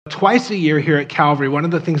Twice a year here at Calvary, one of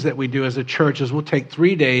the things that we do as a church is we'll take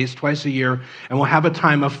 3 days, twice a year, and we'll have a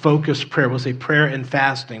time of focused prayer. We'll say prayer and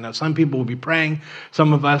fasting. Now, some people will be praying.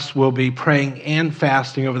 Some of us will be praying and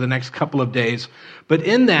fasting over the next couple of days. But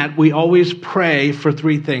in that, we always pray for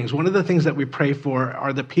 3 things. One of the things that we pray for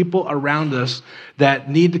are the people around us that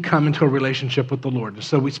need to come into a relationship with the Lord.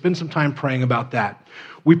 So we spend some time praying about that.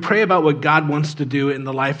 We pray about what God wants to do in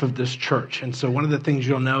the life of this church. And so one of the things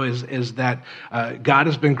you'll know is that God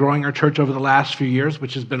has been growing our church over the last few years,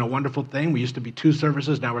 which has been a wonderful thing. We used to be 2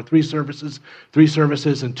 services. Now we're 3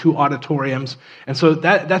 services and 2 auditoriums. And so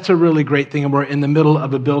that's a really great thing. And we're in the middle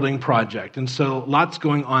of a building project. And so lots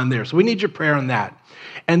going on there. So we need your prayer on that.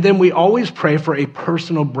 And then we always pray for a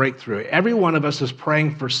personal breakthrough. Every one of us is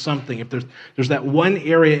praying for something. If there's that one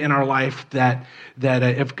area in our life that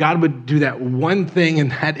if God would do that one thing in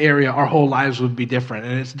that area, our whole lives would be different.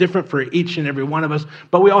 And it's different for each and every one of us,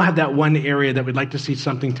 but we all have that one area that we'd like to see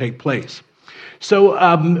something take place. So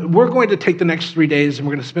we're going to take the next 3 days, and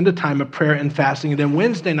we're going to spend a time of prayer and fasting. And then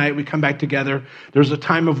Wednesday night, we come back together. There's a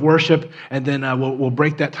time of worship, and then we'll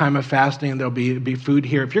break that time of fasting, and there'll be food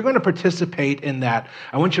here. If you're going to participate in that,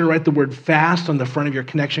 I want you to write the word FAST on the front of your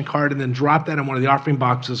connection card, and then drop that in one of the offering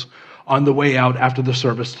boxes on the way out after the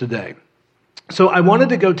service today. So I wanted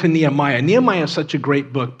to go to Nehemiah. Nehemiah is such a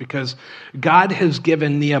great book because God has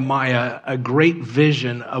given Nehemiah a great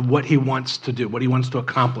vision of what he wants to do, what he wants to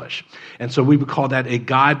accomplish. And so we would call that a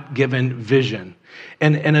God-given vision.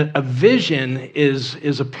 And a vision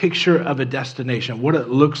is a picture of a destination, what it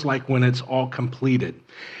looks like when it's all completed.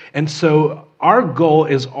 And so our goal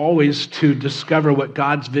is always to discover what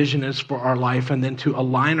God's vision is for our life and then to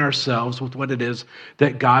align ourselves with what it is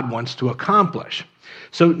that God wants to accomplish.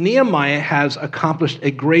 So Nehemiah has accomplished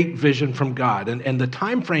a great vision from God, and the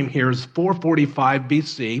time frame here is 445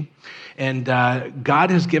 BC, and God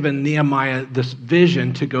has given Nehemiah this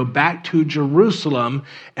vision to go back to Jerusalem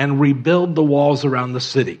and rebuild the walls around the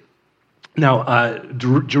city. Now,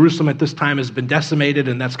 Jerusalem at this time has been decimated,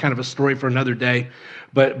 and that's kind of a story for another day.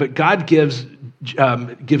 But God gives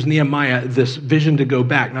Nehemiah this vision to go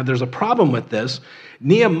back. Now, there's a problem with this.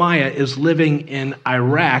 Nehemiah is living in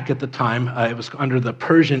Iraq at the time. It was under the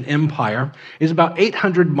Persian Empire. He's about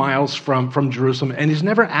 800 miles from Jerusalem, and he's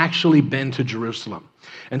never actually been to Jerusalem.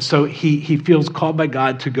 And so he feels called by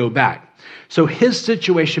God to go back. So his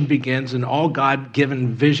situation begins, and all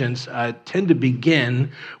God-given visions tend to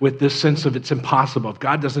begin with this sense of it's impossible. If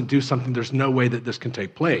God doesn't do something, there's no way that this can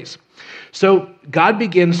take place. So God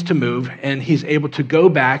begins to move, and he's able to go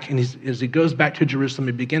back, and as he goes back to Jerusalem,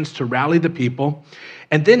 he begins to rally the people,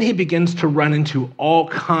 and then he begins to run into all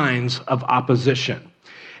kinds of opposition.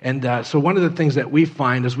 And so one of the things that we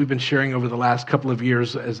find, as we've been sharing over the last couple of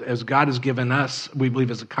years, as God has given us, we believe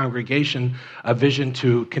as a congregation, a vision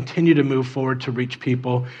to continue to move forward to reach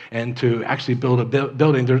people and to actually build a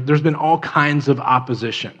building, there's been all kinds of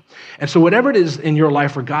opposition. And so whatever it is in your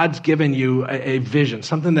life where God's given you a vision,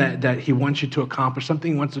 something that he wants you to accomplish,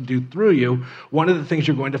 something he wants to do through you, one of the things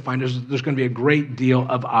you're going to find is there's going to be a great deal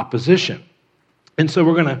of opposition. And so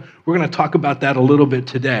we're going to talk about that a little bit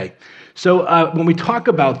today. So when we talk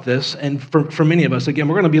about this, and for many of us, again,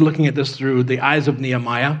 we're going to be looking at this through the eyes of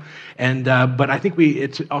Nehemiah, but I think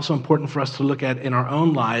it's also important for us to look at in our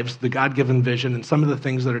own lives the God-given vision and some of the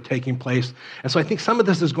things that are taking place. And so I think some of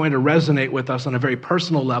this is going to resonate with us on a very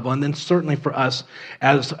personal level, and then certainly for us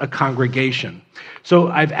as a congregation. So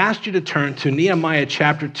I've asked you to turn to Nehemiah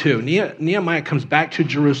chapter 2. Nehemiah comes back to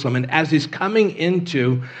Jerusalem, and as he's coming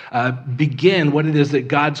into begin what it is that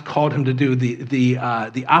God's called him to do,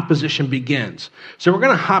 the opposition begins. So we're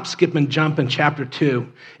going to hop, skip, and jump in chapter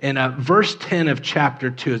 2. In verse 10 of chapter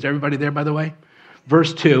 2. Is everybody there, by the way?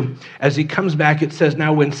 Verse 2, as he comes back, it says,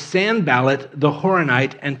 "Now when Sanballat the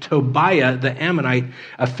Horonite and Tobiah the Ammonite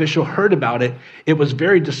official heard about it, it was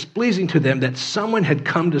very displeasing to them that someone had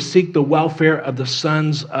come to seek the welfare of the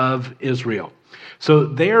sons of Israel." So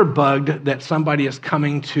they are bugged that somebody is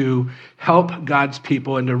coming to help God's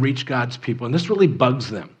people and to reach God's people, and this really bugs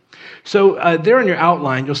them. So there in your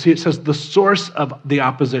outline, you'll see it says the source of the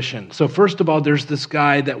opposition. So first of all, there's this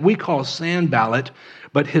guy that we call Sanballat,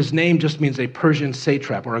 but his name just means a Persian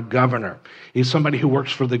satrap or a governor. He's somebody who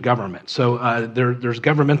works for the government. So there's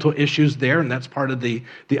governmental issues there, and that's part of the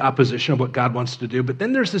opposition of what God wants to do. But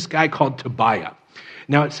then there's this guy called Tobiah.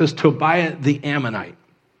 Now it says Tobiah the Ammonite.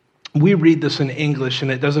 We read this in English,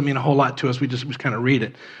 and it doesn't mean a whole lot to us. We just kind of read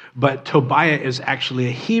it. But Tobiah is actually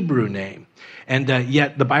a Hebrew name. And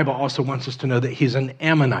yet the Bible also wants us to know that he's an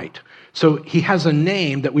Ammonite. So he has a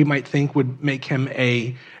name that we might think would make him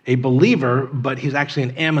a believer, but he's actually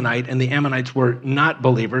an Ammonite, and the Ammonites were not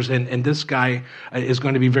believers, and this guy is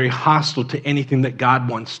going to be very hostile to anything that God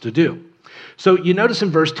wants to do. So you notice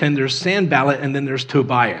in verse 10, there's Sanballat, and then there's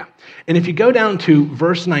Tobiah. And if you go down to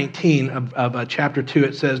verse 19 of chapter 2,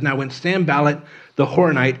 it says, "Now when Sanballat the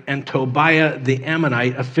Horonite and Tobiah the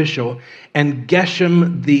Ammonite official and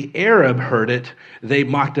Geshem the Arab heard it, they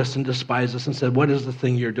mocked us and despised us and said, 'What is the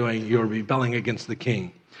thing you're doing? You're rebelling against the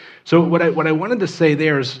king.'" So what I wanted to say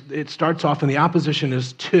there is it starts off and the opposition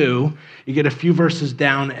is 2. You get a few verses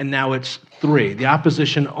down and now it's 3. The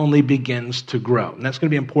opposition only begins to grow. And that's going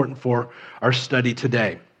to be important for our study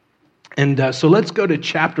today. And so let's go to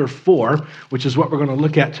chapter 4, which is what we're going to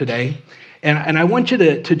look at today. And I want you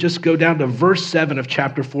to just go down to verse 7 of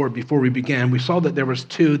chapter 4 before we begin. We saw that there was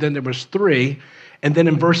 2, then there was 3. And then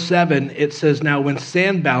in verse 7, it says, "Now when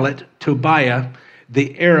Sanballat, Tobiah,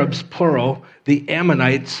 the Arabs, plural, the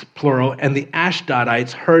Ammonites, plural, and the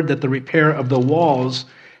Ashdodites heard that the repair of the walls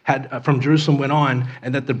from Jerusalem went on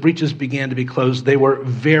and that the breaches began to be closed, they were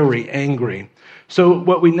very angry." So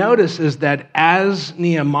what we notice is that as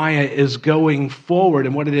Nehemiah is going forward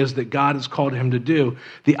and what it is that God has called him to do,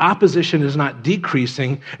 the opposition is not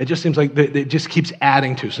decreasing. It just seems like it just keeps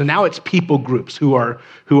adding to. So now it's people groups who are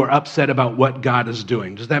upset about what God is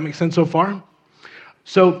doing. Does that make sense so far?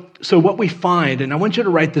 So what we find, and I want you to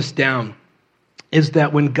write this down, is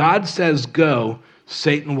that when God says go,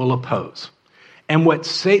 Satan will oppose. And what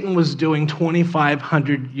Satan was doing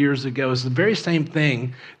 2,500 years ago is the very same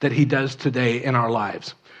thing that he does today in our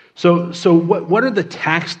lives. So what are the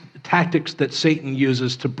tactics that Satan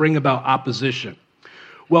uses to bring about opposition?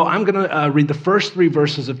 Well, I'm going to read the first 3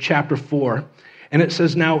 verses of chapter 4. And it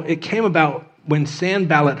says, "Now it came about when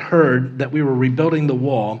Sanballat heard that we were rebuilding the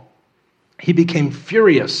wall, he became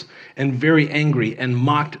furious and very angry and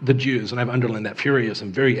mocked the Jews." And I've underlined that, furious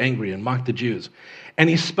and very angry and mocked the Jews. "And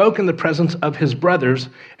he spoke in the presence of his brothers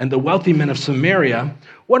and the wealthy men of Samaria,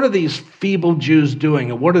 'What are these feeble Jews doing?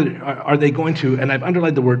 And what are they going to,'" and I've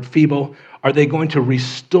underlined the word feeble, "'are they going to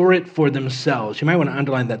restore it for themselves?'" You might want to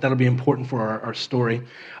underline that. That'll be important for our story.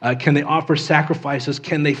 "Can they offer sacrifices?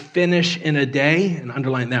 Can they finish in a day?" And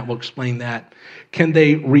underline that. We'll explain that. "Can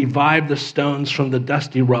they revive the stones from the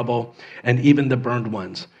dusty rubble and even the burned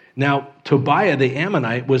ones?" Now, Tobiah the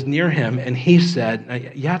Ammonite was near him, and he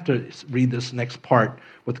said, you have to read this next part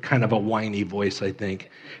with kind of a whiny voice, I think.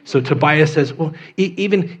 So Tobiah says, "Well,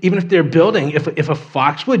 even if they're building, if a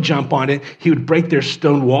fox would jump on it, he would break their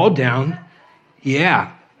stone wall down." Yeah.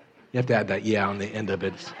 You have to add that "yeah" on the end of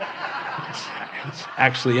it. It's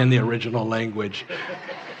actually in the original language.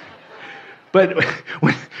 But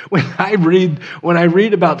when I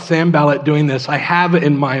read about Sanballat doing this, I have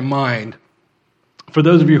in my mind, for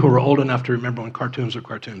those of you who are old enough to remember when cartoons were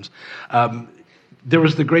cartoons, there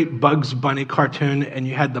was the great Bugs Bunny cartoon, and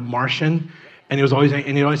you had the Martian, and he'd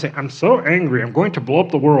always say, "I'm so angry, I'm going to blow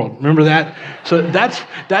up the world." Remember that? So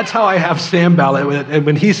that's how I have Sanballat, and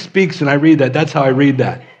when he speaks and I read that, that's how I read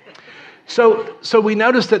that. So we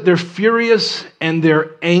notice that they're furious and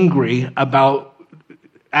they're angry about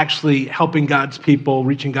actually helping God's people,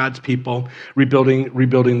 reaching God's people,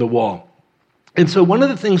 rebuilding the wall. And so one of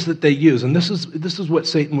the things that they use, and this is what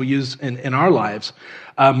Satan will use in our lives,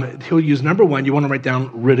 he'll use, number 1, you want to write down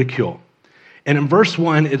ridicule. And in verse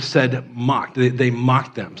 1, it said mocked. They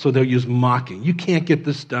mocked them. So they'll use mocking. You can't get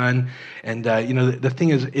this done. And, the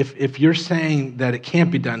thing is, if you're saying that it can't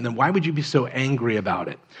be done, then why would you be so angry about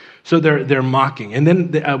it? So they're mocking. And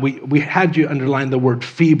then we had you underline the word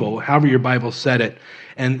feeble, however your Bible said it.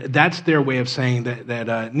 And that's their way of saying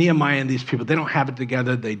that Nehemiah and these people, they don't have it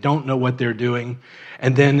together. They don't know what they're doing.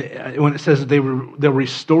 And then when it says that they'll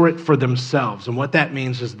restore it for themselves. And what that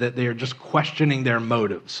means is that they are just questioning their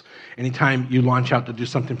motives. Anytime you launch out to do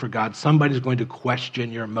something for God, somebody's going to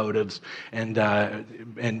question your motives. And then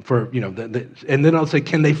I'll say,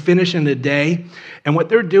 can they finish in a day? And what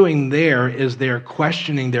they're doing there is they're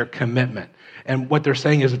questioning their commitment. And what they're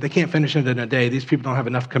saying is that they can't finish it in a day. These people don't have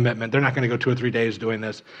enough commitment. They're not going to go 2 or 3 days doing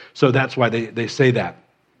this. So that's why they say that.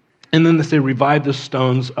 And then they say, revive the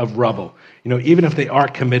stones of rubble. Even if they are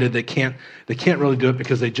committed, they can't really do it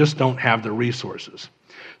because they just don't have the resources.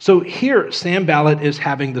 So here, Sanballat is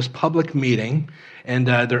having this public meeting, and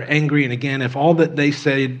they're angry. And again, if all that they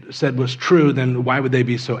said was true, then why would they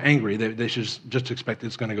be so angry? They should just expect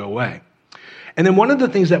it's going to go away. And then one of the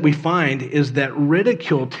things that we find is that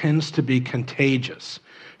ridicule tends to be contagious.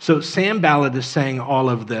 So Sanballat is saying all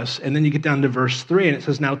of this, and then you get down to verse 3, and it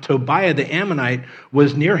says, now Tobiah the Ammonite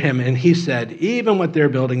was near him, and he said, even what they're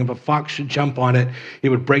building, if a fox should jump on it, it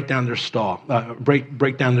would break down their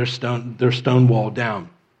break down their stone wall down.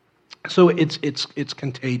 So it's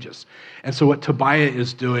contagious. And so what Tobiah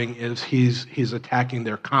is doing is he's attacking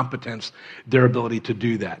their competence, their ability to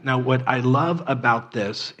do that. Now, what I love about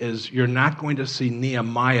this is you're not going to see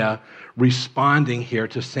Nehemiah responding here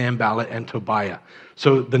to Sanballat and Tobiah.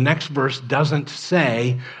 So the next verse doesn't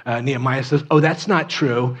say, Nehemiah says, oh, that's not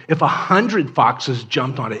true. If 100 foxes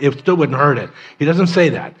jumped on it, it still wouldn't hurt it. He doesn't say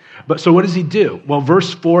that. But so what does he do? Well,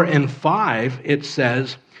 verse 4 and 5, it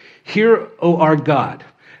says, hear, O our God,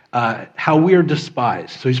 how we are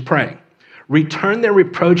despised. So he's praying. Return their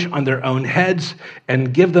reproach on their own heads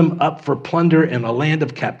and give them up for plunder in a land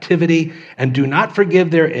of captivity, and do not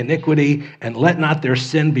forgive their iniquity, and let not their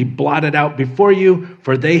sin be blotted out before you,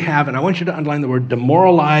 for they have, and I want you to underline the word,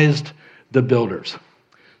 demoralized the builders.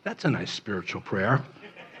 That's a nice spiritual prayer.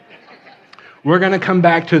 We're going to come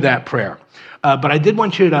back to that prayer. But I did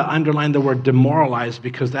want you to underline the word demoralized,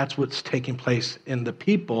 because that's what's taking place in the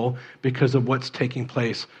people because of what's taking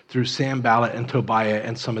place through Sanballat and Tobiah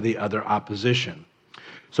and some of the other opposition.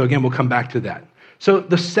 So again, we'll come back to that. So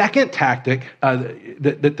the second tactic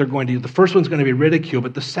that they're going to use, the first one's going to be ridicule,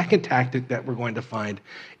 but the second tactic that we're going to find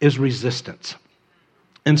is resistance.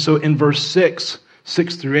 And so in verse 6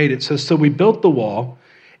 through 8, it says, so we built the wall,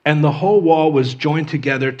 and the whole wall was joined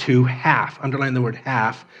together to half, underline the word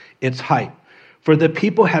half, its height. For the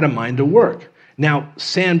people had a mind to work. Now,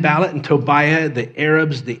 Sanballat and Tobiah, the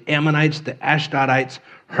Arabs, the Ammonites, the Ashdodites,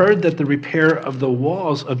 heard that the repair of the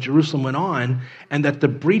walls of Jerusalem went on, and that the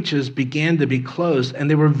breaches began to be closed, and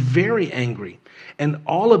they were very angry. And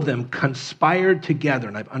all of them conspired together,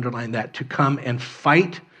 and I've underlined that, to come and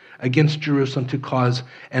fight against Jerusalem, to cause,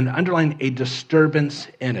 and underline, a disturbance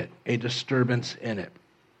in it, a disturbance in it.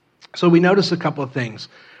 So we notice a couple of things.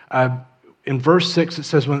 In verse 6, it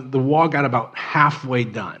says when the wall got about halfway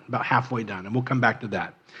done, and we'll come back to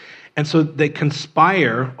that. And so they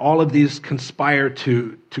conspire, all of these conspire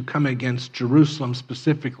to come against Jerusalem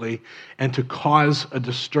specifically and to cause a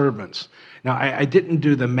disturbance. Now, I didn't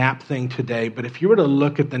do the map thing today, but if you were to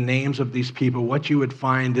look at the names of these people, what you would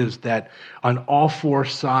find is that on all four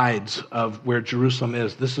sides of where Jerusalem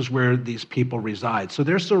is, this is where these people reside. So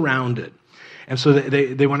they're surrounded. And so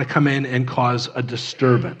they want to come in and cause a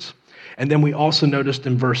disturbance. And then we also noticed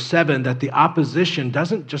in verse 7 that the opposition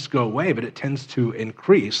doesn't just go away, but it tends to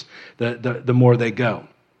increase the more they go.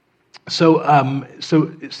 So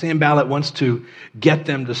Sanballat wants to get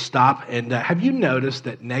them to stop. And have you noticed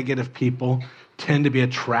that negative people tend to be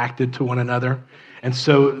attracted to one another? And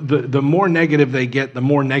so the more negative they get, the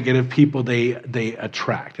more negative people they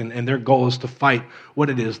attract. And their goal is to fight what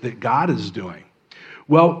it is that God is doing.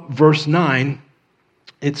 Well, verse 9,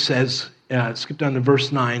 it says, skip down to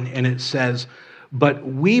verse 9, and it says, but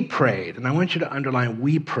we prayed, and I want you to underline,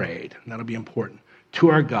 we prayed, and that'll be important, to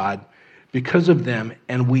our God because of them,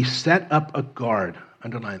 and we set up a guard,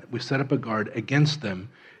 underline, we set up a guard against them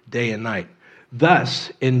day and night.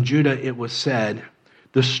 Thus, in Judah it was said,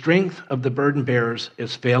 the strength of the burden bearers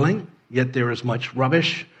is failing, yet there is much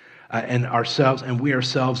rubbish, and we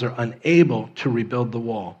ourselves are unable to rebuild the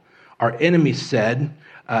wall. Our enemies said,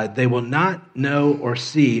 they will not know or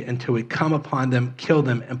see until we come upon them, kill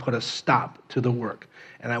them, and put a stop to the work.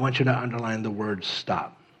 And I want you to underline the word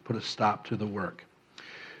stop. Put a stop to the work.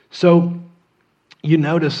 So you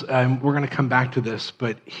notice, we're going to come back to this,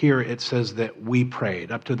 but here it says that we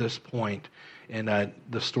prayed. Up to this point in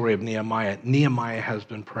the story of Nehemiah, Nehemiah has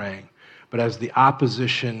been praying. But as the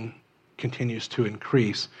opposition continues to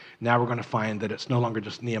increase, now we're going to find that it's no longer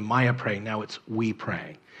just Nehemiah praying, now it's we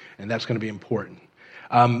praying. And that's going to be important.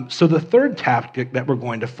 So the third tactic that we're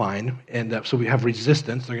going to find, and so we have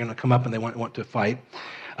resistance, they're going to come up and they want to fight.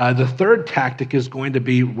 The third tactic is going to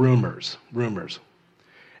be rumors.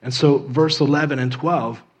 And so verse 11 and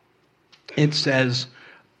 12, it says,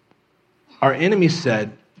 our enemies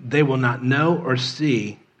said, they will not know or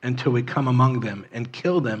see until we come among them and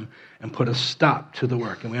kill them and put a stop to the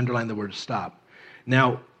work. And we underline the word stop.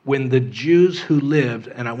 Now, when the Jews who lived,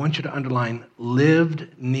 and I want you to underline, lived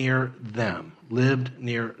near them,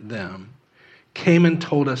 came and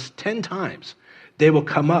told us 10 times, they will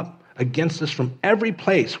come up against us from every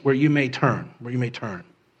place where you may turn,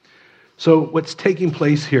 So what's taking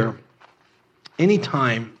place here,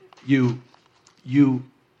 anytime you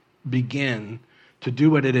begin to do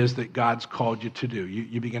what it is that God's called you to do,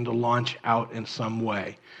 you begin to launch out in some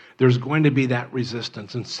way, there's going to be that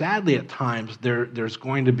resistance. And sadly, at times, there's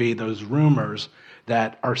going to be those rumors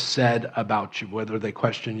that are said about you, whether they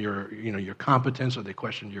question your competence or they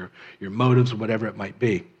question your motives, or whatever it might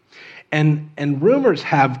be. And rumors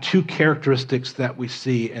have two characteristics that we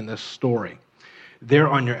see in this story. There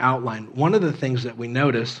on your outline, one of the things that we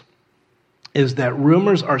notice is that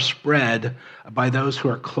rumors are spread by those who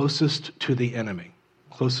are closest to the enemy.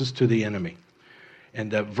 Closest to the enemy.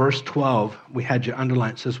 And verse 12, we had you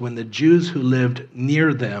underline, it says, when the Jews who lived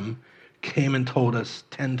near them came and told us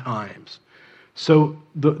 10 times. So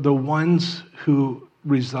the ones who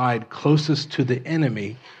reside closest to the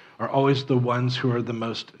enemy are always the ones who are the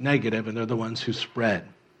most negative, and they're the ones who spread.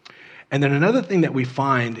 And then another thing that we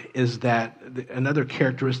find is that another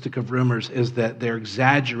characteristic of rumors is that they're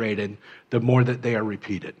exaggerated the more that they are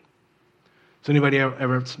repeated. Has anybody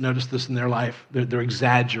ever noticed this in their life? They're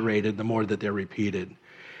exaggerated the more that they're repeated.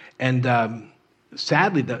 And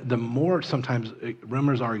sadly, the more sometimes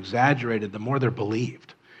rumors are exaggerated, the more they're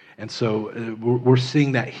believed. And so we're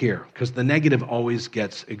seeing that here, because the negative always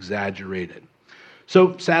gets exaggerated.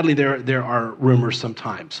 So sadly, there are rumors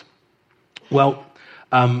sometimes. Well,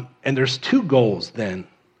 and there's two goals then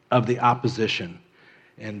of the opposition.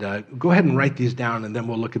 And go ahead and write these down, and then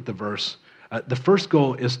we'll look at the verse. The first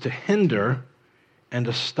goal is to hinder and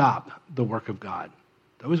to stop the work of God.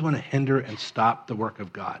 They always want to hinder and stop the work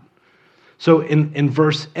of God. So in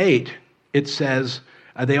verse 8, it says,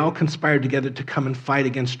 they all conspired together to come and fight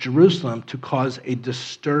against Jerusalem to cause a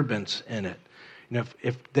disturbance in it. You know,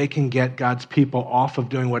 if they can get God's people off of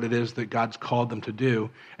doing what it is that God's called them to do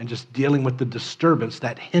and just dealing with the disturbance,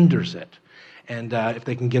 that hinders it. And if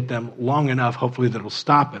they can get them long enough, hopefully that'll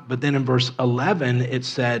stop it. But then in verse 11, it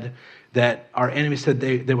said that our enemy said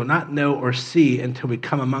they will not know or see until we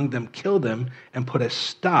come among them, kill them, and put a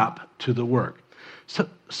stop to the work.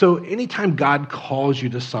 So anytime God calls you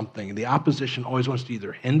to something, the opposition always wants to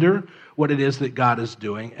either hinder what it is that God is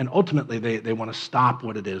doing, and ultimately they want to stop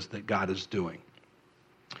what it is that God is doing.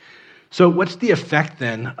 So what's the effect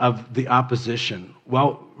then of the opposition?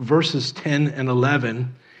 Well, verses 10 and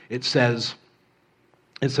 11, it says,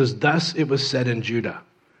 thus it was said in Judah,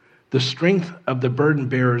 the strength of the burden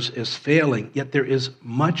bearers is failing, yet there is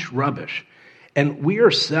much rubbish, and we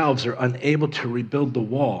ourselves are unable to rebuild the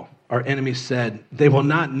wall. Our enemies said, they will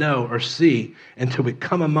not know or see until we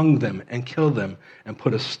come among them and kill them and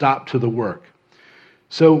put a stop to the work.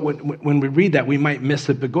 So when we read that, we might miss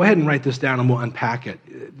it, but go ahead and write this down and we'll unpack it.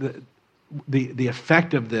 The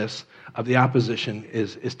effect of this, of the opposition,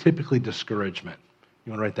 is typically discouragement.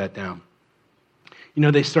 You want to write that down. You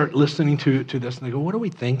know, they start listening to this and they go, what are we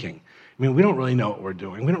thinking? I mean, we don't really know what we're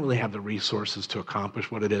doing. We don't really have the resources to accomplish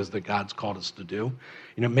what it is that God's called us to do.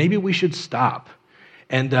 You know, maybe we should stop.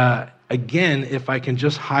 And again, if I can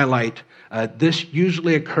just highlight, this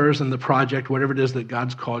usually occurs in the project, whatever it is that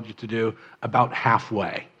God's called you to do, about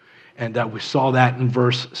halfway. And we saw that in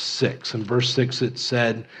verse 6. In verse 6 it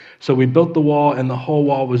said, so we built the wall, and the whole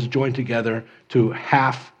wall was joined together to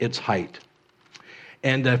half its height.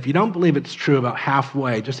 And if you don't believe it's true about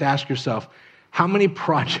halfway, just ask yourself, how many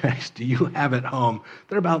projects do you have at home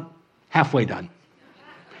that are about halfway done?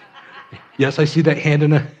 Yes, I see that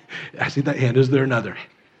hand. I see that hand. Is there another?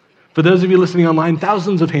 For those of you listening online,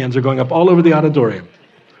 thousands of hands are going up all over the auditorium.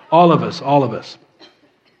 All of us.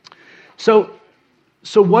 So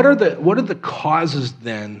what are the causes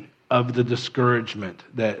then of the discouragement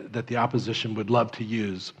that the opposition would love to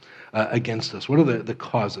use against us? What are the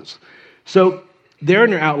causes? So there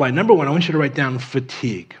in your outline, number one, I want you to write down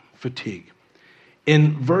fatigue. Fatigue.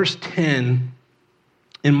 In verse 10,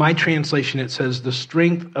 in my translation, it says, the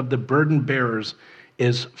strength of the burden bearers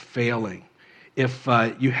is failing. If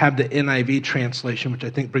you have the NIV translation, which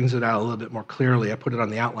I think brings it out a little bit more clearly, I put it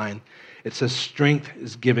on the outline, it says strength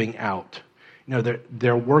is giving out. You know,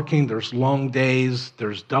 they're working, there's long days,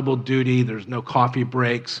 there's double duty, there's no coffee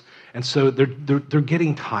breaks, and so they're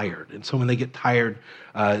getting tired. And so when they get tired,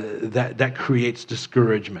 that creates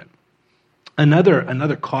discouragement.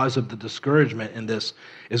 Another cause of the discouragement in this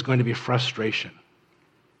is going to be frustration.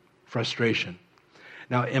 Frustration.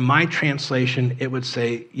 Now, in my translation, it would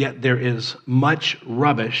say, yet there is much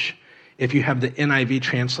rubbish. If you have the NIV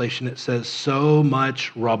translation, it says, so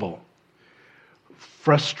much rubble.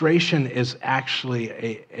 Frustration is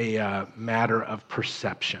actually a matter of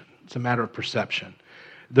perception. It's a matter of perception.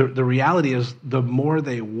 The reality is, the more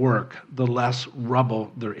they work, the less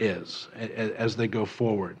rubble there is as they go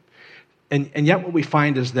forward. And yet what we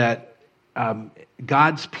find is that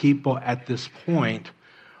God's people at this point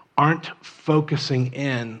aren't focusing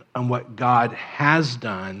in on what God has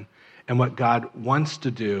done and what God wants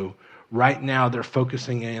to do. Right now, they're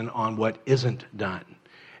focusing in on what isn't done.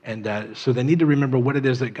 And so they need to remember what it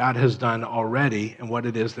is that God has done already and what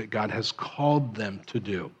it is that God has called them to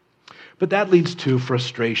do. But that leads to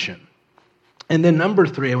frustration. And then number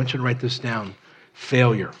 3, I want you to write this down,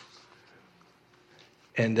 failure.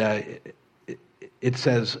 And it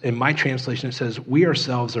says, in my translation, it says, we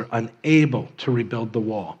ourselves are unable to rebuild the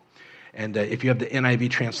wall. And if you have the NIV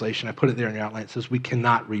translation, I put it there in your outline, it says, we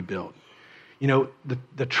cannot rebuild. You know,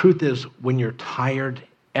 the truth is, when you're tired,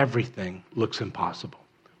 everything looks impossible.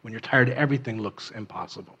 When you're tired, everything looks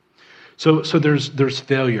impossible. So there's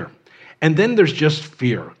failure. And then there's just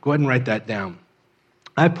fear. Go ahead and write that down.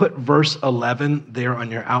 I put verse 11 there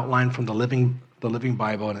on your outline from the Living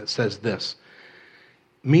Bible, and it says this.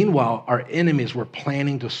 Meanwhile, our enemies were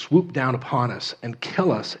planning to swoop down upon us and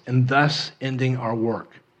kill us, and thus ending our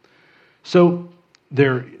work. So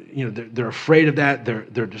they're afraid of that.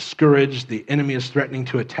 They're discouraged. The enemy is threatening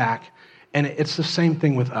to attack. And it's the same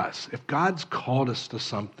thing with us. If God's called us to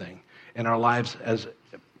something in our lives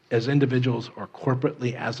as individuals or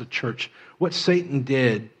corporately as a church, what Satan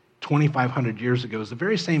did 2,500 years ago is the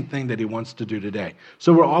very same thing that he wants to do today.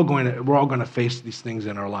 So we're all going to face these things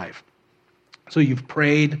in our life. So you've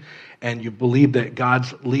prayed and you believe that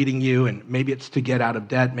God's leading you, and maybe it's to get out of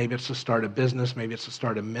debt, maybe it's to start a business, maybe it's to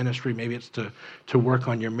start a ministry, maybe it's to work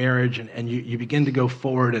on your marriage, and you begin to go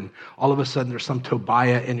forward, and all of a sudden there's some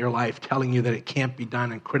Tobiah in your life telling you that it can't be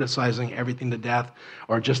done and criticizing everything to death,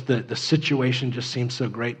 or just the situation just seems so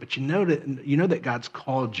great, but you know that God's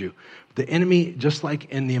called you. The enemy, just like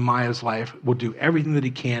in Nehemiah's life, will do everything that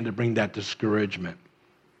he can to bring that discouragement.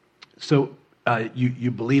 So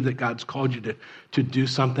you believe that God's called you to do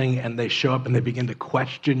something, and they show up and they begin to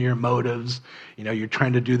question your motives. You know, you're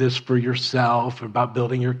trying to do this for yourself, about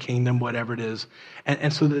building your kingdom, whatever it is.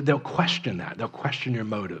 And so they'll question that. They'll question your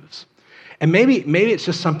motives. And maybe it's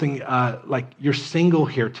just something like you're single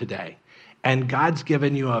here today, and God's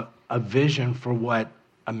given you a vision for what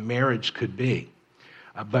a marriage could be.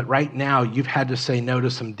 But right now, you've had to say no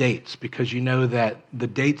to some dates because you know that the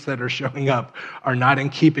dates that are showing up are not in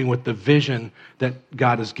keeping with the vision that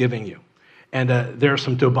God is giving you. And there are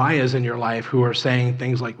some Tobiahs in your life who are saying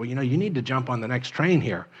things like, well, you know, you need to jump on the next train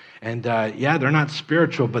here. And yeah, they're not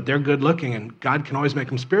spiritual, but they're good looking. And God can always make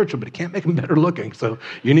them spiritual, but he can't make them better looking. So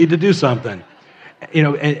you need to do something. You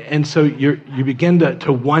know, and so you begin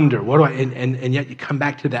to wonder, what do I, and yet you come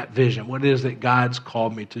back to that vision. What it is that God's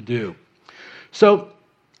called me to do. So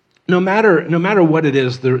no matter what it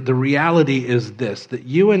is, the reality is this, that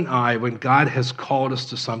you and I, when God has called us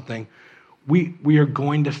to something, we are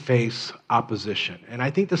going to face opposition. And I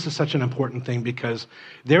think this is such an important thing because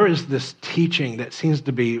there is this teaching that seems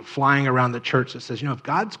to be flying around the church that says, you know, if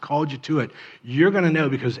God's called you to it, you're going to know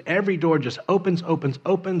because every door just opens,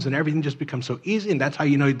 and everything just becomes so easy. And that's how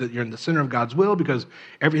you know that you're in the center of God's will, because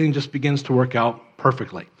everything just begins to work out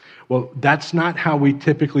perfectly. Well, that's not how we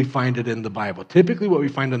typically find it in the Bible. Typically what we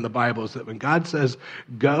find in the Bible is that when God says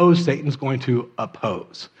go, Satan's going to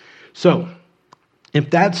oppose. So if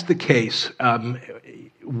that's the case,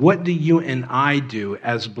 what do you and I do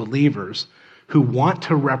as believers who want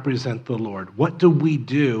to represent the Lord? What do we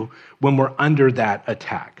do when we're under that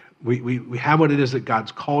attack? We have what it is that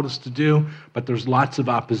God's called us to do, but there's lots of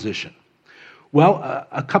opposition. Well,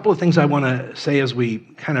 a couple of things I want to say as we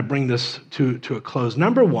kind of bring this to a close.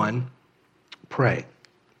 Number one, pray.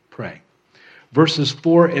 Pray. Verses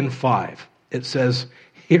 4 and 5, it says,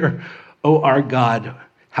 "Hear, O our God,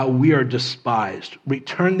 how we are despised.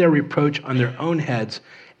 Return their reproach on their own heads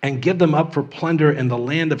and give them up for plunder in the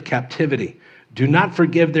land of captivity. Do not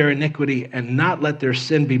forgive their iniquity and not let their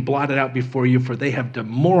sin be blotted out before you, for they have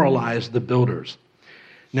demoralized the builders."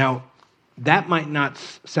 Now, that might not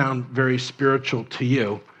sound very spiritual to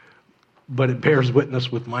you, but it bears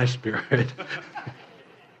witness with my spirit.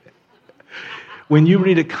 When you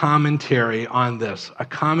read a commentary on this, a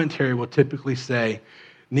commentary will typically say,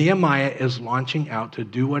 Nehemiah is launching out to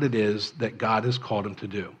do what it is that God has called him to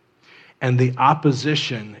do. And the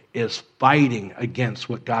opposition is fighting against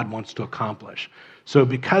what God wants to accomplish. So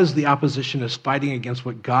because the opposition is fighting against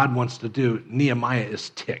what God wants to do, Nehemiah is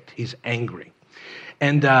ticked. He's angry.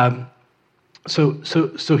 And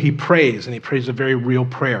So he prays, and he prays a very real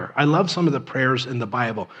prayer. I love some of the prayers in the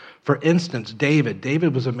Bible. For instance,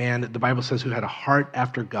 David was a man that the Bible says who had a heart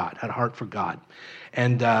after God, had a heart for God.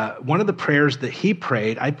 And one of the prayers that he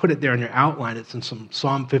prayed, I put it there in your outline, it's in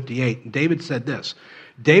Psalm 58. And David said this.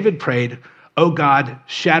 David prayed, "Oh God,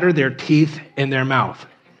 shatter their teeth in their mouth."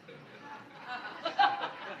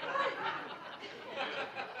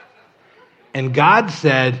 And God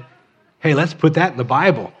said, "Hey, let's put that in the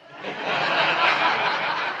Bible."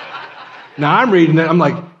 Now I'm reading it, I'm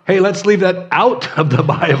like, hey, let's leave that out of the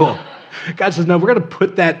Bible. God says, no, we're going to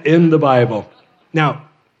put that in the Bible. Now,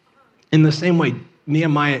 in the same way,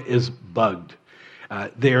 Nehemiah is bugged.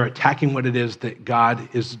 They're attacking what it is that God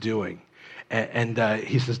is doing. And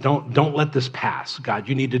he says, don't let this pass. God,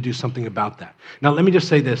 you need to do something about that. Now, let me just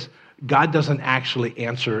say this. God doesn't actually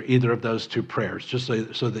answer either of those two prayers, just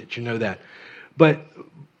so that you know that. But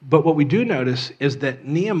what we do notice is that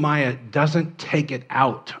Nehemiah doesn't take it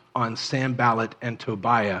out on Sanballat and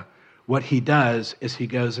Tobiah. What he does is he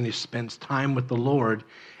goes and he spends time with the Lord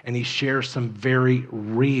and he shares some very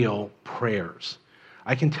real prayers.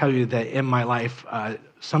 I can tell you that in my life,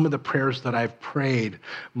 some of the prayers that I've prayed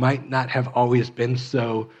might not have always been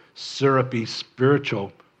so syrupy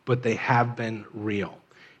spiritual, but they have been real.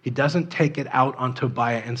 He doesn't take it out on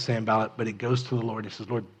Tobiah and Sanballat, but it goes to the Lord. He says,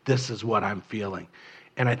 Lord, this is what I'm feeling.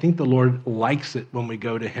 And I think the Lord likes it when we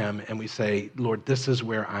go to him and we say, Lord, this is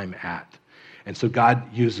where I'm at. And so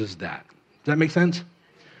God uses that. Does that make sense?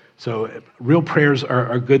 So real prayers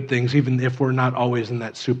are good things, even if we're not always in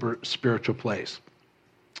that super spiritual place.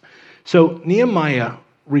 So Nehemiah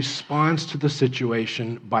responds to the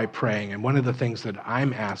situation by praying. And one of the things that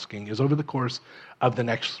I'm asking is over the course of the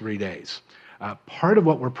next 3 days, part of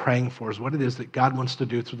what we're praying for is what it is that God wants to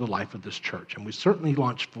do through the life of this church. And we certainly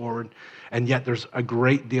launch forward, and yet there's a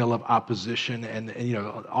great deal of opposition, and you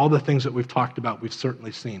know, all the things that we've talked about, we've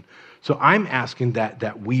certainly seen. So I'm asking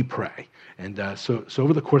that we pray. And so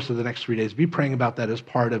over the course of the next 3 days, be praying about that as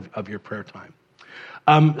part of your prayer time.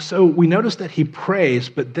 So we notice that he prays,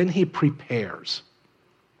 but then he prepares.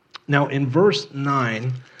 Now in verse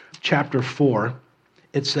 9, chapter 4,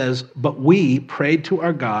 it says, but we prayed to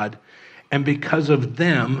our God, and because of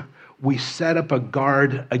them, we set up a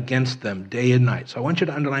guard against them day and night. So I want you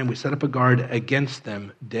to underline, we set up a guard against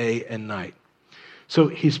them day and night. So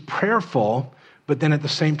he's prayerful, but then at the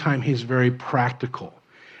same time, he's very practical.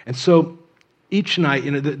 And so each night,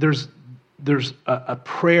 you know, there's a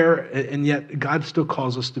prayer, and yet God still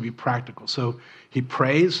calls us to be practical. So he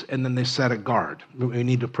prays, and then they set a guard. We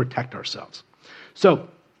need to protect ourselves. So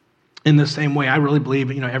in the same way, I really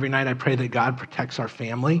believe, you know, every night I pray that God protects our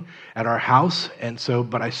family at our house. And so,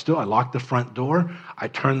 but I lock the front door. I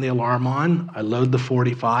turn the alarm on. I load the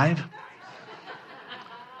 45.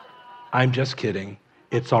 I'm just kidding.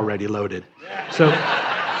 It's already loaded. So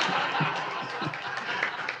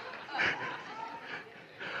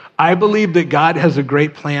I believe that God has a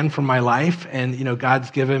great plan for my life. And, you know, God's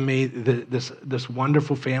given me this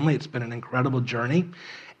wonderful family. It's been an incredible journey.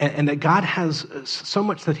 And that God has so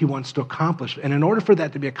much that he wants to accomplish. And in order for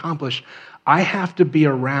that to be accomplished, I have to be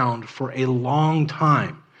around for a long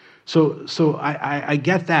time. So I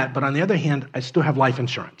get that, but on the other hand, I still have life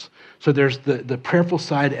insurance. So there's the prayerful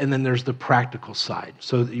side, and then there's the practical side.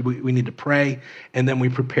 So we need to pray, and then we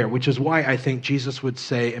prepare, which is why I think Jesus would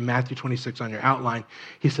say in Matthew 26 on your outline,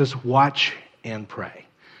 he says, watch and pray.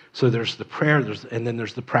 So there's the prayer, and then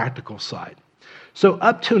there's the practical side. So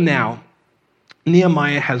up to now,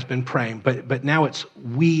 Nehemiah has been praying, but now it's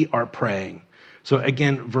we are praying. So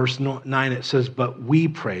again, verse 9, it says, but we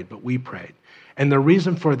prayed. And the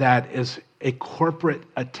reason for that is a corporate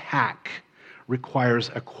attack requires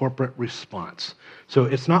a corporate response. So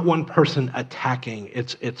it's not one person attacking,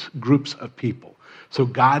 it's groups of people. So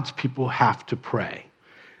God's people have to pray.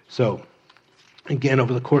 So again,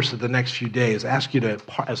 over the course of the next few days, I ask you to,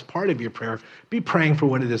 as part of your prayer, be praying for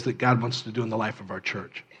what it is that God wants to do in the life of our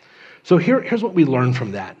church. So here's what we learn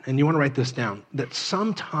from that, and you want to write this down, that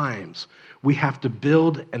sometimes we have to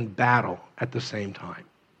build and battle at the same time.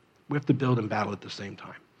 We have to build and battle at the same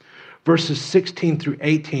time. Verses 16 through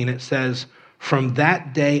 18, it says, from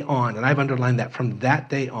that day on, and I've underlined that, from that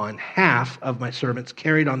day on, half of my servants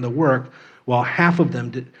carried on the work, while half of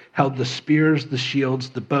them held the spears, the shields,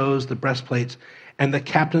 the bows, the breastplates, and the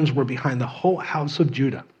captains were behind the whole house of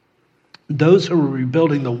Judah. Those who were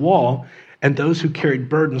rebuilding the wall and those who carried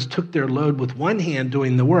burdens took their load with one hand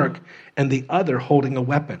doing the work and the other holding a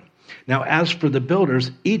weapon. Now, as for the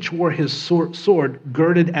builders, each wore his sword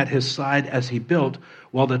girded at his side as he built,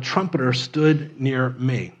 while the trumpeter stood near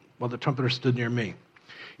me. You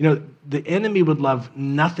know, the enemy would love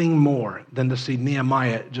nothing more than to see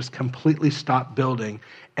Nehemiah just completely stop building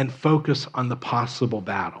and focus on the possible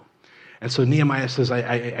battle. And so Nehemiah says,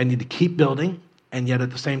 I need to keep building. And yet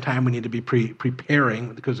at the same time, we need to be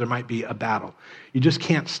preparing because there might be a battle. You just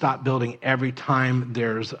can't stop building every time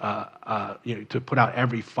there's, to put out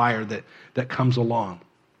every fire that comes along.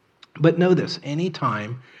 But know this, any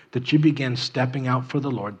time that you begin stepping out for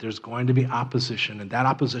the Lord, there's going to be opposition, and that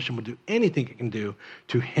opposition will do anything it can do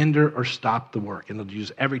to hinder or stop the work, and they'll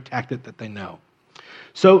use every tactic that they know.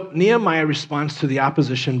 So Nehemiah responds to the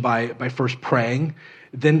opposition by first praying,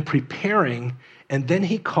 then preparing, And then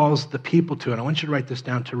he calls the people to, and I want you to write this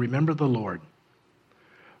down, to remember the Lord.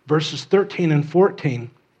 Verses 13 and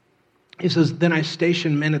 14, he says, then I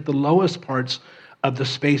stationed men at the lowest parts of the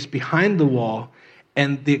space behind the wall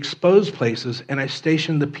and the exposed places, and I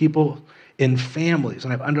stationed the people in families,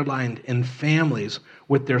 and I've underlined in families,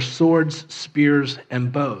 with their swords, spears,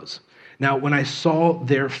 and bows. Now, when I saw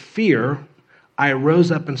their fear, I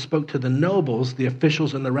rose up and spoke to the nobles, the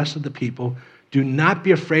officials, and the rest of the people. Do not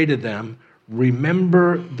be afraid of them.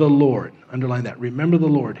 Remember the Lord. Underline that. Remember the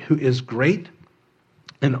Lord, who is great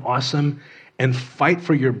and awesome, and fight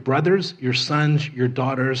for your brothers, your sons, your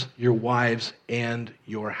daughters, your wives, and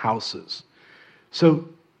your houses. So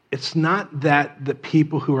it's not that the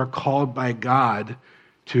people who are called by God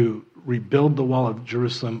to rebuild the wall of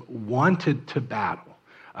Jerusalem wanted to battle.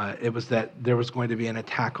 It was that there was going to be an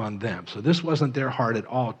attack on them. So this wasn't their heart at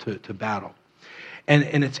all to battle.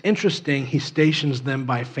 And it's interesting, he stations them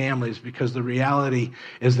by families because the reality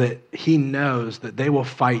is that he knows that they will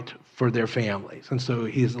fight for their families. And so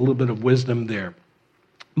he has a little bit of wisdom there.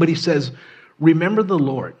 But he says, remember the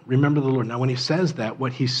Lord. Remember the Lord. Now, when he says that,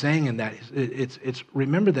 what he's saying in that, it's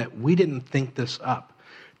remember that we didn't think this up.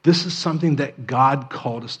 This is something that God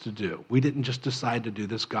called us to do. We didn't just decide to do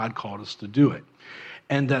this. God called us to do it.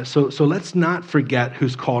 And so let's not forget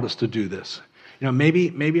who's called us to do this. You know,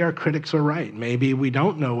 maybe our critics are right. Maybe we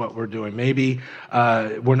don't know what we're doing. Maybe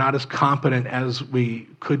we're not as competent as we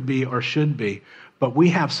could be or should be. But we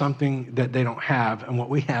have something that they don't have, and what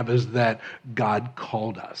we have is that God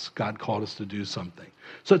called us. God called us to do something.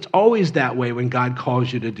 So it's always that way when God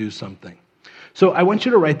calls you to do something. So I want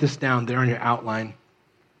you to write this down there in your outline.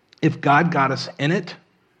 If God got us in it,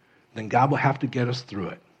 then God will have to get us through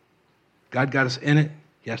it. God got us in it,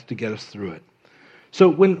 he has to get us through it. So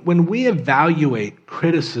when we evaluate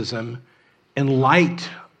criticism in light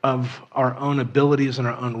of our own abilities and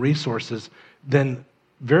our own resources, then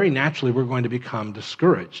very naturally we're going to become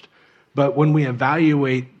discouraged. But when we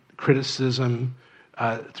evaluate criticism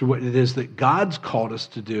through what it is that God's called us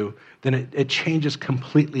to do, then it changes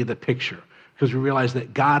completely the picture because we realize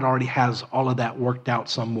that God already has all of that worked out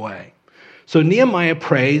some way. So Nehemiah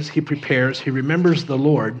prays, he prepares, he remembers the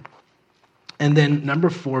Lord. And then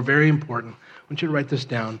number 4, very important, I want you to write this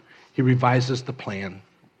down. He revises the plan.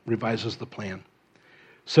 Revises the plan.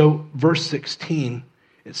 So verse 16,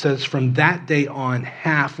 it says, from that day on,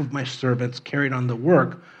 half of my servants carried on the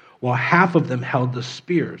work, while half of them held the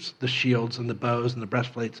spears, the shields, and the bows, and the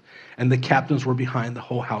breastplates, and the captains were behind the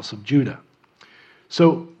whole house of Judah.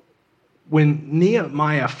 So when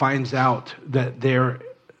Nehemiah finds out that they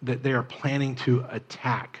are planning to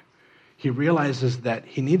attack, he realizes that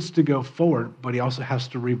he needs to go forward, but he also has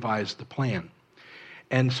to revise the plan.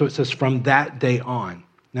 And so it says, from that day on.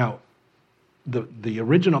 Now, the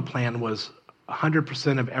original plan was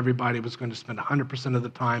 100% of everybody was going to spend 100% of the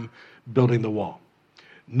time building the wall.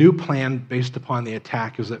 New plan based upon the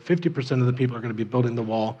attack is that 50% of the people are going to be building the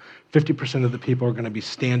wall, 50% of the people are going to be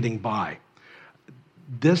standing by.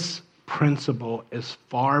 This principle is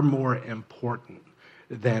far more important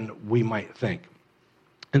than we might think.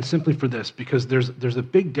 And simply for this, because there's a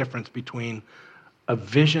big difference between a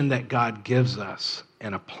vision that God gives us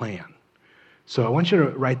and a plan. So I want you to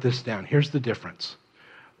write this down. Here's the difference.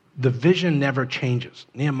 The vision never changes.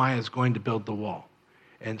 Nehemiah is going to build the wall.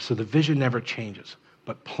 And so the vision never changes.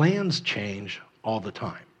 But plans change all the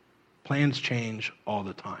time. Plans change all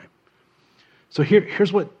the time. So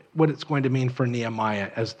here's what it's going to mean for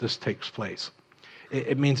Nehemiah as this takes place.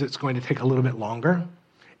 It means it's going to take a little bit longer.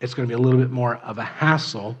 It's going to be a little bit more of a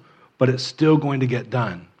hassle, but it's still going to get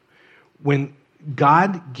done. When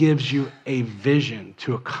God gives you a vision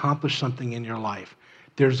to accomplish something in your life,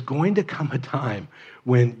 there's going to come a time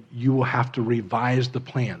when you will have to revise the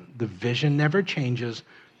plan. The vision never changes,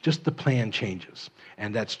 just the plan changes.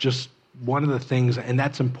 And that's just one of the things, and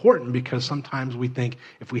that's important because sometimes we think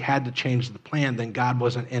if we had to change the plan, then God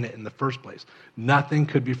wasn't in it in the first place. Nothing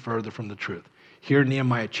could be further from the truth. Here,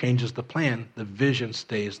 Nehemiah changes the plan, the vision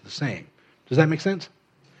stays the same. Does that make sense?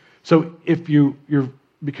 So if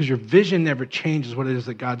because your vision never changes what it is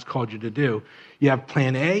that God's called you to do, you have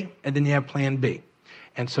plan A and then you have plan B.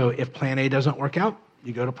 And so if plan A doesn't work out,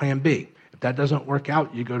 you go to plan B. If that doesn't work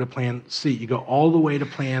out, you go to plan C. You go all the way to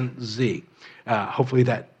plan Z. Hopefully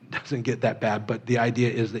that doesn't get that bad, but the idea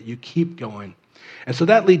is that you keep going. And so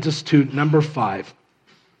that leads us to number 5.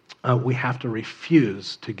 We have to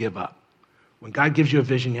refuse to give up. When God gives you a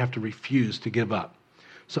vision, you have to refuse to give up.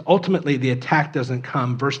 So ultimately, the attack doesn't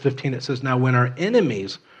come. Verse 15, it says, now when our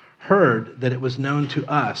enemies heard that it was known to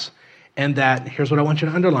us, and that, here's what I want you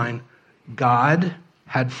to underline, God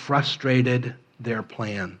had frustrated their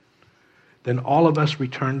plan. then all of us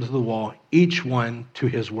return to the wall, each one to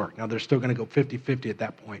his work. Now, they're still going to go 50-50 at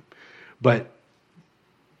that point. But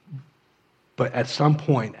at some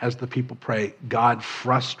point, as the people pray, God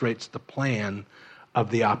frustrates the plan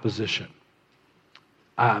of the opposition.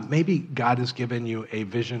 Maybe God has given you a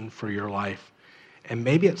vision for your life, and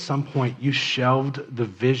maybe at some point you shelved the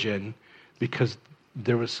vision because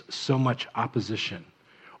there was so much opposition,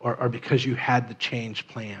 or because you had to change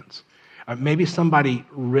plans. Maybe somebody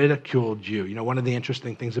ridiculed you. You know, one of the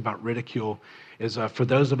interesting things about ridicule is for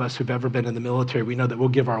those of us who've ever been in the military, we know that we'll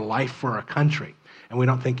give our life for our country, and we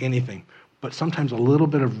don't think anything. But sometimes a little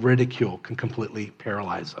bit of ridicule can completely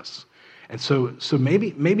paralyze us. And so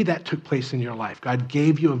maybe that took place in your life. God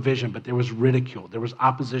gave you a vision, but there was ridicule, there was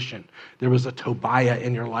opposition, there was a Tobiah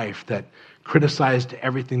in your life that criticized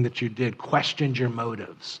everything that you did, questioned your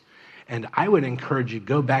motives. And I would encourage you,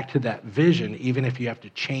 go back to that vision, even if you have to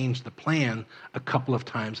change the plan a couple of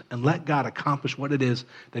times, and let God accomplish what it is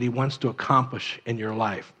that he wants to accomplish in your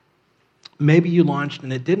life. Maybe you launched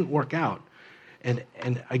and it didn't work out. And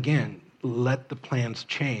again, let the plans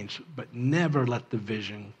change, but never let the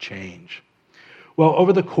vision change. Well,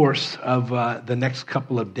 over the course of the next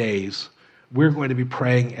couple of days, we're going to be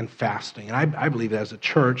praying and fasting. And I believe that as a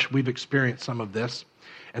church, we've experienced some of this.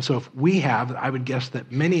 And so if we have, I would guess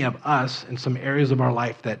that many of us in some areas of our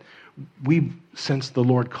life that we've sensed the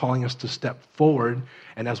Lord calling us to step forward.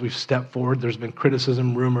 And as we've stepped forward, there's been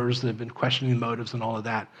criticism, rumors, there have been questioning motives and all of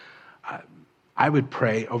that. I would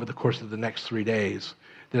pray over the course of the next 3 days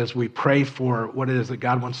that as we pray for what it is that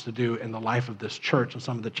God wants to do in the life of this church and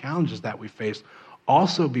some of the challenges that we face,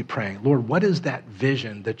 also be praying, Lord, what is that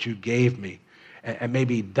vision that you gave me? And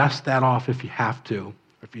maybe dust that off if you have to,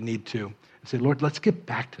 or if you need to, and say, Lord, let's get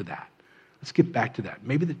back to that. Let's get back to that.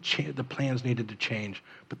 Maybe the plans needed to change,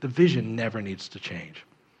 but the vision never needs to change.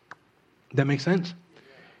 That make sense?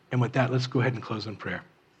 And with that, let's go ahead and close in prayer.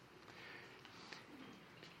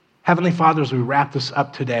 Heavenly Father, as we wrap this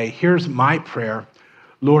up today, here's my prayer.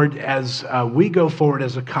 Lord, as we go forward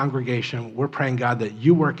as a congregation, we're praying, God, that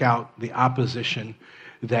you work out the opposition,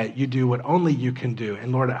 that you do what only you can do.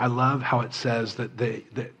 And Lord, I love how it says that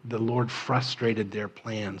the Lord frustrated their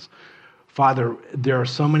plans. Father, there are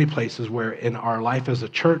so many places where in our life as a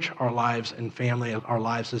church, our lives and family, our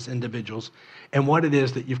lives as individuals, and what it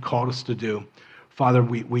is that you've called us to do, Father,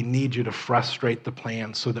 we need you to frustrate the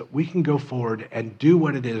plans so that we can go forward and do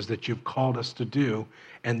what it is that you've called us to do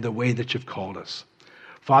and the way that you've called us.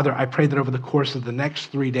 Father, I pray that over the course of the next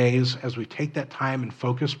 3 days, as we take that time and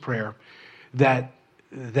focus prayer, that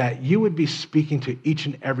you would be speaking to each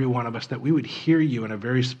and every one of us, that we would hear you in a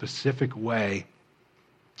very specific way,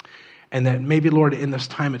 and that maybe, Lord, in this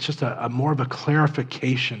time, it's just a more of a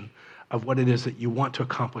clarification of what it is that you want to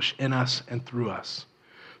accomplish in us and through us.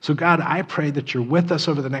 So God, I pray that you're with us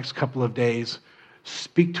over the next couple of days.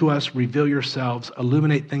 Speak to us, reveal yourselves,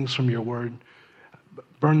 illuminate things from your word,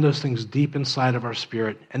 burn those things deep inside of our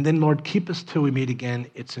spirit. And then, Lord, keep us till we meet again.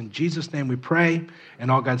 It's in Jesus' name we pray.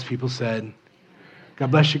 And all God's people said,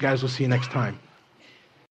 God bless you guys. We'll see you next time.